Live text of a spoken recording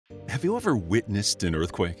Have you ever witnessed an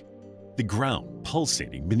earthquake? The ground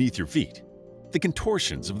pulsating beneath your feet, the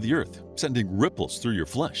contortions of the earth sending ripples through your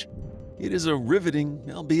flesh. It is a riveting,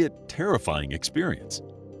 albeit terrifying experience.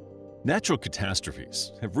 Natural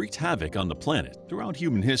catastrophes have wreaked havoc on the planet throughout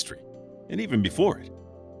human history, and even before it.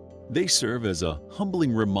 They serve as a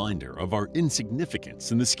humbling reminder of our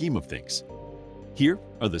insignificance in the scheme of things. Here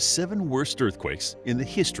are the 7 worst earthquakes in the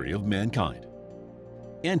history of mankind.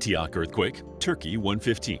 Antioch earthquake, Turkey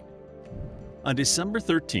 115. On December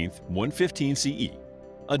 13, 115 CE,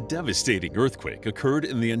 a devastating earthquake occurred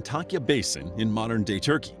in the Antakya Basin in modern-day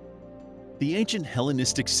Turkey. The ancient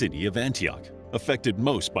Hellenistic city of Antioch, affected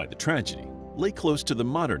most by the tragedy, lay close to the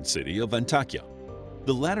modern city of Antakya.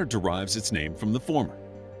 The latter derives its name from the former.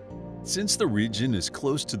 Since the region is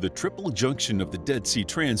close to the triple junction of the Dead Sea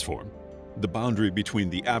Transform, the boundary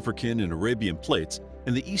between the African and Arabian plates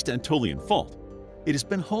and the East Anatolian Fault, it has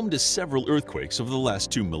been home to several earthquakes over the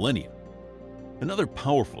last 2 millennia. Another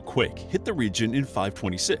powerful quake hit the region in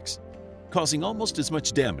 526, causing almost as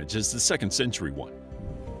much damage as the 2nd century one.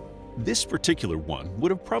 This particular one would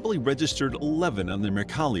have probably registered 11 on the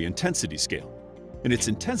Mercalli intensity scale, and its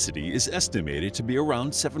intensity is estimated to be around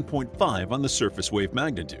 7.5 on the surface wave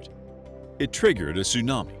magnitude. It triggered a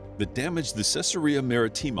tsunami that damaged the Caesarea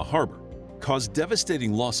Maritima harbor, caused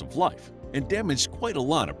devastating loss of life, and damaged quite a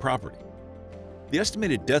lot of property. The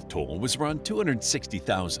estimated death toll was around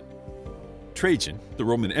 260,000. Trajan, the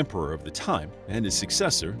Roman emperor of the time, and his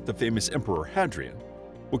successor, the famous Emperor Hadrian,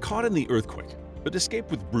 were caught in the earthquake but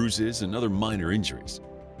escaped with bruises and other minor injuries.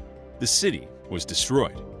 The city was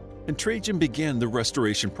destroyed, and Trajan began the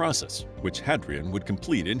restoration process, which Hadrian would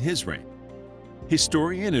complete in his reign.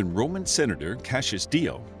 Historian and Roman senator Cassius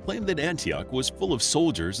Dio claimed that Antioch was full of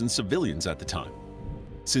soldiers and civilians at the time.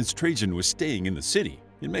 Since Trajan was staying in the city,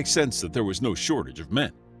 it makes sense that there was no shortage of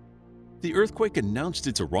men. The earthquake announced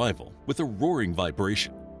its arrival with a roaring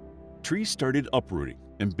vibration. Trees started uprooting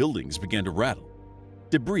and buildings began to rattle.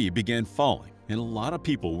 Debris began falling and a lot of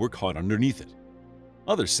people were caught underneath it.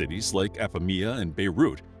 Other cities like Apamea and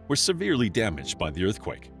Beirut were severely damaged by the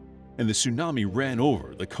earthquake, and the tsunami ran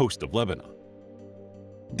over the coast of Lebanon.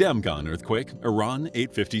 Damghan earthquake, Iran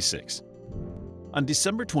 856. On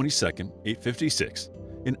December 22, 856,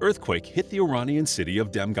 an earthquake hit the Iranian city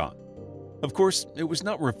of Damghan. Of course, it was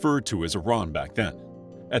not referred to as Iran back then.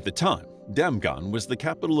 At the time, Damghan was the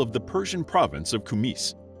capital of the Persian province of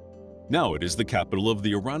Kumis. Now it is the capital of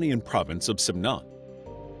the Iranian province of Semnan.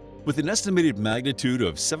 With an estimated magnitude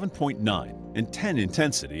of 7.9 and 10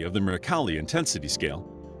 intensity of the Mercalli intensity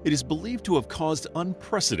scale, it is believed to have caused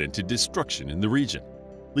unprecedented destruction in the region,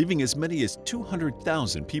 leaving as many as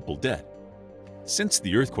 200,000 people dead. Since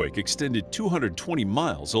the earthquake extended 220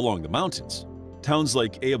 miles along the mountains, towns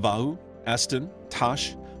like Ayavahu, Aston,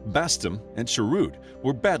 Tash, Bastam, and Sharud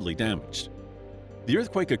were badly damaged. The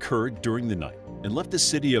earthquake occurred during the night and left the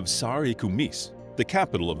city of Sar-e-Kumis, the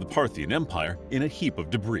capital of the Parthian Empire, in a heap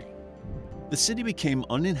of debris. The city became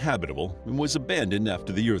uninhabitable and was abandoned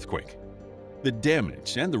after the earthquake. The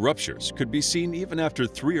damage and the ruptures could be seen even after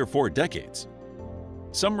 3 or 4 decades.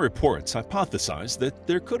 Some reports hypothesize that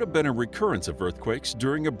there could have been a recurrence of earthquakes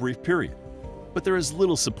during a brief period, but there is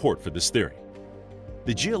little support for this theory.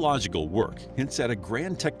 The geological work hints at a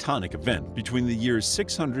grand tectonic event between the years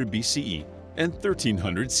 600 BCE and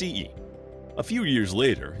 1300 CE. A few years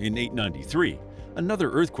later, in 893, another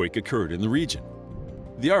earthquake occurred in the region.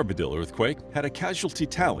 The Arbil earthquake had a casualty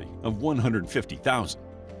tally of 150,000.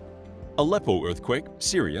 Aleppo earthquake,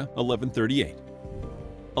 Syria, 1138.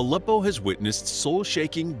 Aleppo has witnessed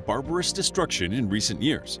soul-shaking, barbarous destruction in recent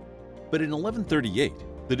years, but in 1138,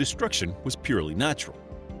 the destruction was purely natural.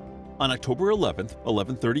 On October 11,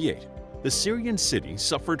 1138, the Syrian city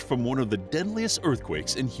suffered from one of the deadliest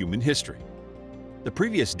earthquakes in human history. The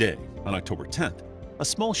previous day, on October 10th, a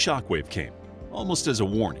small shockwave came, almost as a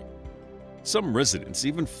warning. Some residents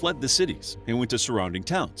even fled the cities and went to surrounding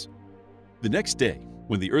towns. The next day,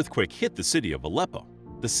 when the earthquake hit the city of Aleppo,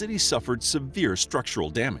 the city suffered severe structural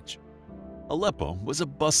damage. Aleppo was a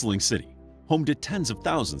bustling city, home to tens of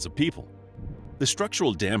thousands of people. The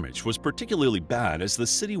structural damage was particularly bad as the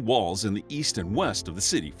city walls in the east and west of the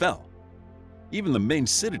city fell. Even the main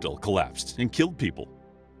citadel collapsed and killed people.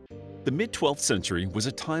 The mid-12th century was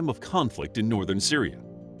a time of conflict in northern Syria.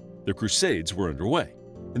 The Crusades were underway,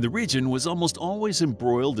 and the region was almost always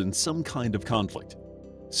embroiled in some kind of conflict.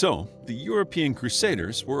 So, the European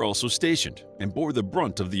Crusaders were also stationed and bore the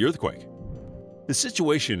brunt of the earthquake. The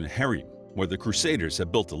situation in Harim, where the Crusaders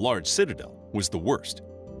had built a large citadel, was the worst.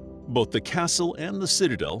 Both the castle and the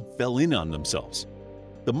citadel fell in on themselves.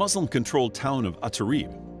 The Muslim-controlled town of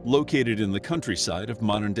Atarib, located in the countryside of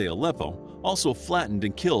modern-day Aleppo, also flattened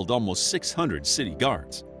and killed almost 600 city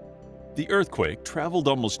guards. The earthquake traveled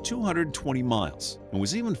almost 220 miles and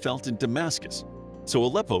was even felt in Damascus, so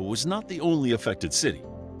Aleppo was not the only affected city.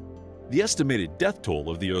 The estimated death toll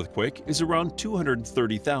of the earthquake is around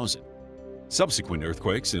 230,000. Subsequent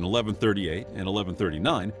earthquakes in 1138 and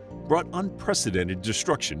 1139 brought unprecedented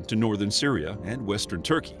destruction to northern Syria and western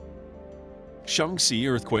Turkey. Shaanxi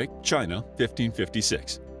earthquake, China,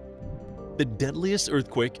 1556. The deadliest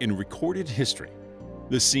earthquake in recorded history.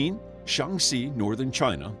 The scene, Shaanxi, northern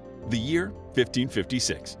China, the year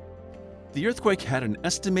 1556. The earthquake had an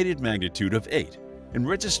estimated magnitude of 8 and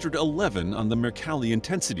registered 11 on the Mercalli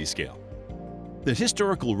intensity scale. The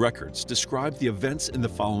historical records describe the events in the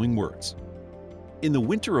following words. In the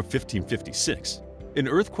winter of 1556, an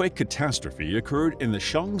earthquake catastrophe occurred in the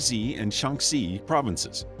Shaanxi and Shaanxi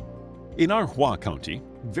provinces. In Arhua County,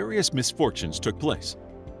 various misfortunes took place.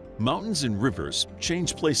 Mountains and rivers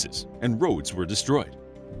changed places and roads were destroyed.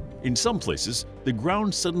 In some places, the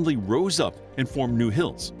ground suddenly rose up and formed new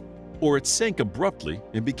hills, or it sank abruptly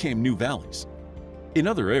and became new valleys. In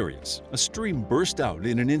other areas, a stream burst out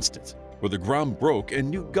in an instant, or the ground broke and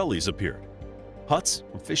new gullies appeared. Huts,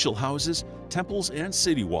 official houses, temples, and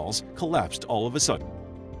city walls collapsed all of a sudden.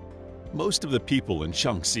 Most of the people in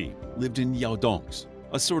Shaanxi lived in yaodongs,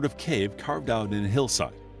 a sort of cave carved out in a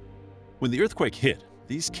hillside. When the earthquake hit,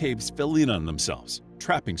 these caves fell in on themselves,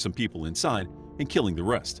 trapping some people inside and killing the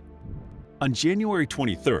rest. On January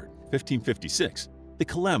 23, 1556, the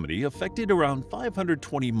calamity affected around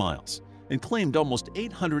 520 miles and claimed almost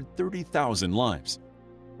 830,000 lives.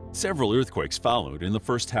 Several earthquakes followed in the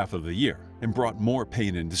first half of the year and brought more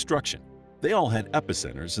pain and destruction. They all had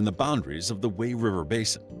epicenters in the boundaries of the Wei River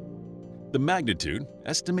Basin. The magnitude,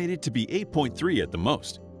 estimated to be 8.3 at the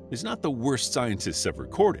most, is not the worst scientists have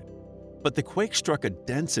recorded, but the quake struck a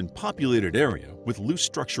dense and populated area with loose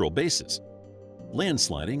structural bases.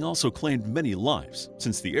 Landsliding also claimed many lives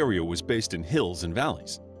since the area was based in hills and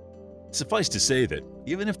valleys. Suffice to say that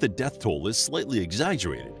even if the death toll is slightly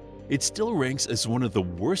exaggerated, it still ranks as one of the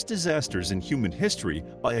worst disasters in human history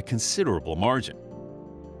by a considerable margin.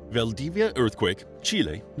 Valdivia earthquake,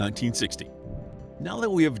 Chile, 1960. Now that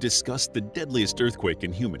we have discussed the deadliest earthquake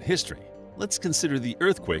in human history, let's consider the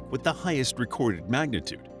earthquake with the highest recorded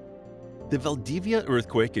magnitude. The Valdivia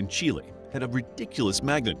earthquake in Chile had a ridiculous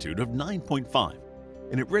magnitude of 9.5,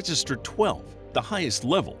 and it registered 12, the highest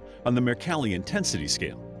level on the Mercalli intensity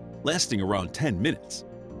scale, lasting around 10 minutes.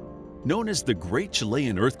 Known as the Great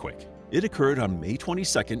Chilean Earthquake, it occurred on May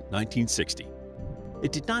 22, 1960.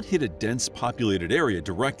 It did not hit a dense populated area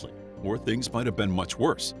directly, or things might have been much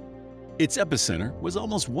worse. Its epicenter was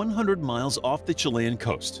almost 100 miles off the Chilean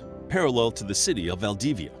coast, parallel to the city of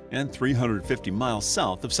Valdivia and 350 miles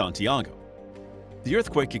south of Santiago. The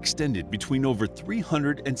earthquake extended between over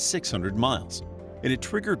 300 and 600 miles, and it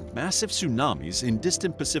triggered massive tsunamis in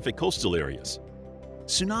distant Pacific coastal areas.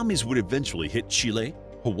 Tsunamis would eventually hit Chile,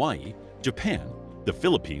 Hawaii, Japan, the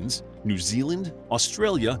Philippines, New Zealand,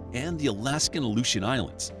 Australia, and the Alaskan Aleutian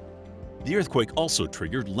Islands. The earthquake also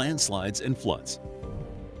triggered landslides and floods.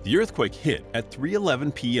 The earthquake hit at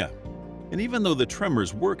 3:11 p.m., and even though the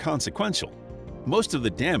tremors were consequential, most of the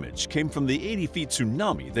damage came from the 80-feet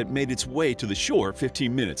tsunami that made its way to the shore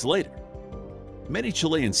 15 minutes later. Many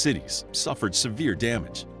Chilean cities suffered severe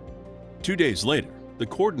damage. 2 days later, the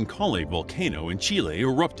Cordón volcano in Chile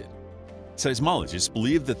erupted. Seismologists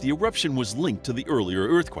believe that the eruption was linked to the earlier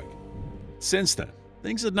earthquake. Since then,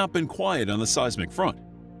 things have not been quiet on the seismic front.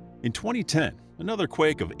 In 2010, another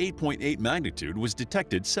quake of 8.8 magnitude was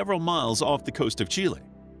detected several miles off the coast of Chile.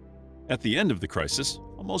 At the end of the crisis,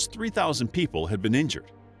 almost 3,000 people had been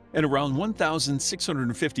injured, and around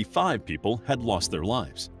 1,655 people had lost their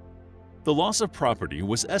lives. The loss of property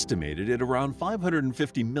was estimated at around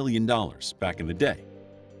 $550 million back in the day,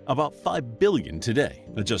 about $5 billion today,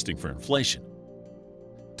 adjusting for inflation.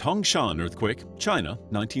 Tangshan earthquake, China,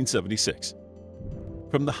 1976.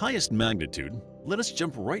 From the highest magnitude, let us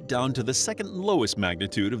jump right down to the second lowest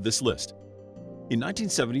magnitude of this list. In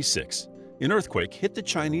 1976, an earthquake hit the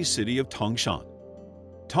Chinese city of Tangshan.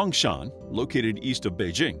 Tangshan, located east of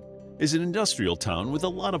Beijing, is an industrial town with a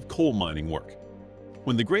lot of coal mining work.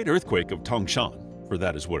 When the Great Earthquake of Tangshan, for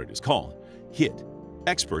that is what it is called, hit,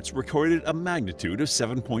 experts recorded a magnitude of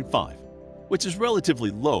 7.5, which is relatively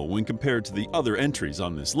low when compared to the other entries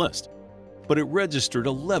on this list. But it registered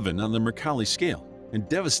 11 on the Mercalli scale and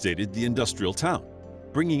devastated the industrial town,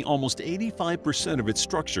 bringing almost 85% of its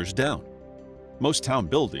structures down. Most town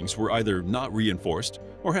buildings were either not reinforced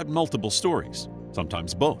or had multiple stories,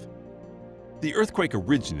 sometimes both. The earthquake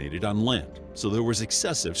originated on land, so there was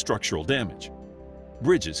excessive structural damage.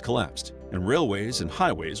 Bridges collapsed, and railways and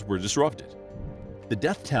highways were disrupted. The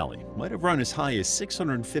death tally might have run as high as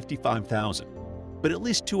 655,000, but at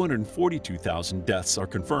least 242,000 deaths are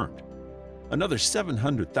confirmed. Another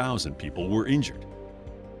 700,000 people were injured.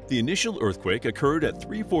 The initial earthquake occurred at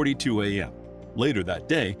 3:42 a.m. Later that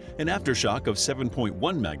day, an aftershock of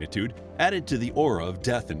 7.1 magnitude added to the aura of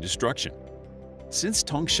death and destruction. Since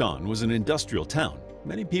Tangshan was an industrial town,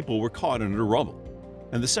 many people were caught under rubble,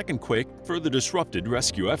 and the second quake further disrupted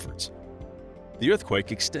rescue efforts. The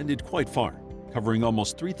earthquake extended quite far, covering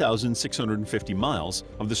almost 3,650 miles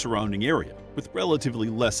of the surrounding area with relatively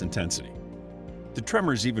less intensity. The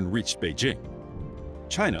tremors even reached Beijing.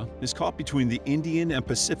 China is caught between the Indian and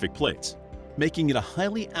Pacific plates, making it a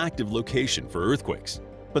highly active location for earthquakes.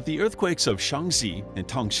 But the earthquakes of Shaanxi and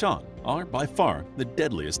Tangshan are by far the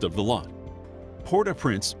deadliest of the lot.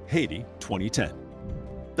 Port-au-Prince, Haiti, 2010.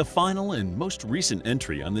 The final and most recent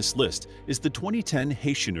entry on this list is the 2010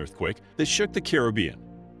 Haitian earthquake that shook the Caribbean.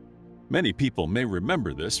 Many people may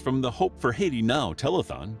remember this from the Hope for Haiti Now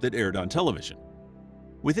telethon that aired on television.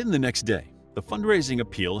 Within the next day, the fundraising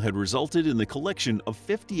appeal had resulted in the collection of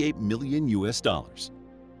 $58 million.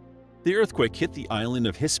 The earthquake hit the island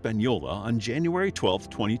of Hispaniola on January 12,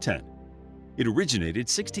 2010. It originated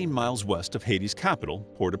 16 miles west of Haiti's capital,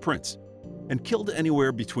 Port-au-Prince, and killed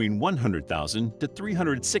anywhere between 100,000 to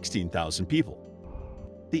 316,000 people.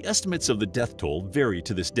 The estimates of the death toll vary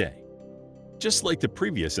to this day. Just like the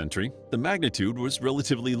previous entry, the magnitude was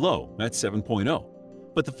relatively low at 7.0,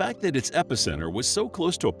 but the fact that its epicenter was so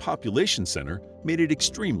close to a population center made it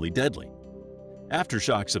extremely deadly.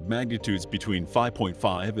 Aftershocks of magnitudes between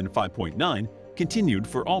 5.5 and 5.9 continued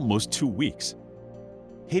for almost 2 weeks.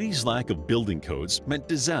 Haiti's lack of building codes meant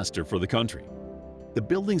disaster for the country. The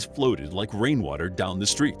buildings floated like rainwater down the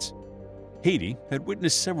streets. Haiti had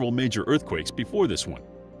witnessed several major earthquakes before this one: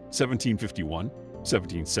 1751,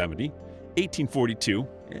 1770, 1842,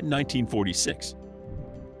 and 1946.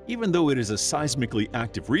 Even though it is a seismically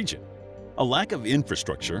active region, a lack of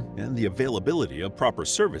infrastructure and the availability of proper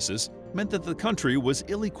services meant that the country was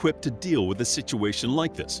ill-equipped to deal with a situation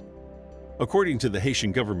like this. According to the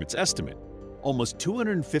Haitian government's estimate, almost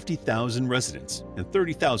 250,000 residents and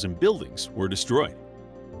 30,000 buildings were destroyed.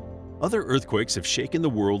 Other earthquakes have shaken the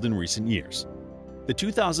world in recent years. The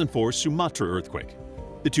 2004 Sumatra earthquake,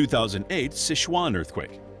 the 2008 Sichuan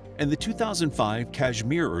earthquake, and the 2005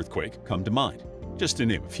 Kashmir earthquake come to mind, just to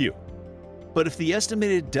name a few. But if the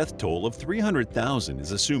estimated death toll of 300,000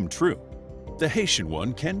 is assumed true, the Haitian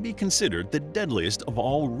one can be considered the deadliest of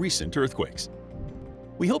all recent earthquakes.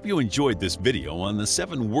 We hope you enjoyed this video on the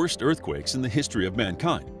 7 worst earthquakes in the history of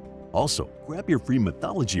mankind. Also, grab your free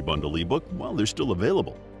mythology bundle ebook while they're still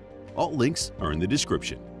available. All links are in the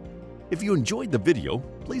description. If you enjoyed the video,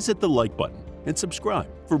 please hit the like button and subscribe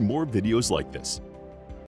for more videos like this.